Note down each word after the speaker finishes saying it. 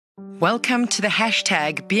Welcome to the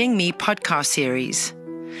hashtag Being Me podcast series,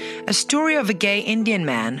 a story of a gay Indian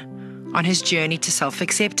man on his journey to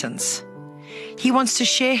self-acceptance. He wants to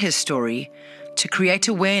share his story to create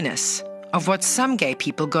awareness of what some gay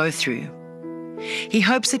people go through. He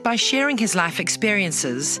hopes that by sharing his life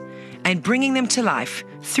experiences and bringing them to life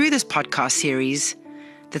through this podcast series,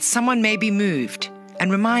 that someone may be moved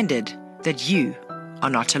and reminded that you are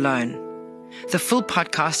not alone. The full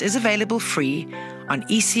podcast is available free on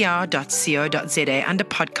ecr.co.za under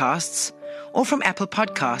podcasts or from Apple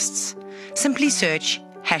Podcasts. Simply search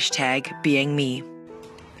hashtag Being Me.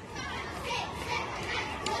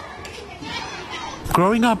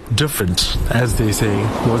 Growing up different, as they say,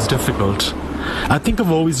 was difficult. I think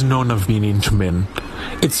I've always known I've been into men.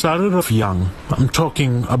 It started off young. I'm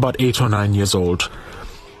talking about 8 or 9 years old.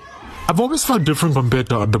 I've always felt different compared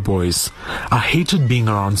to other boys. I hated being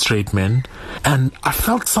around straight men, and I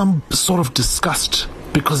felt some sort of disgust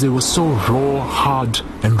because they were so raw, hard,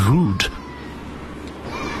 and rude.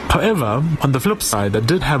 However, on the flip side, I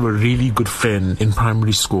did have a really good friend in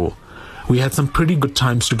primary school. We had some pretty good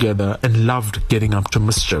times together and loved getting up to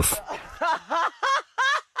mischief.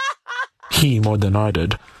 He more than I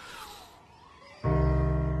did.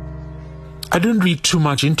 I didn't read too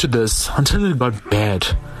much into this until it got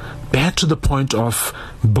bad. Bad to the point of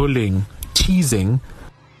bullying, teasing,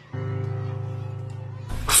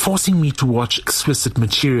 forcing me to watch explicit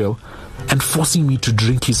material, and forcing me to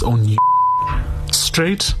drink his own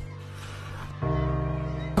Straight?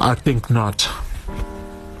 I think not.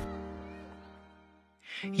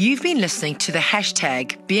 You've been listening to the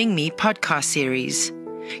hashtag Being Me podcast series.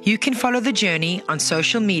 You can follow the journey on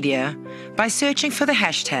social media by searching for the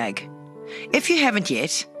hashtag. If you haven't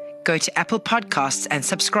yet, go to Apple Podcasts and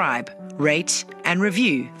subscribe, rate, and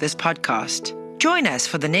review this podcast. Join us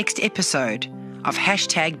for the next episode of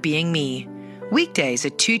hashtag Being Me, weekdays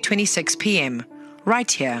at 2:26 p.m,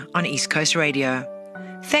 right here on East Coast Radio.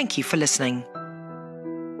 Thank you for listening.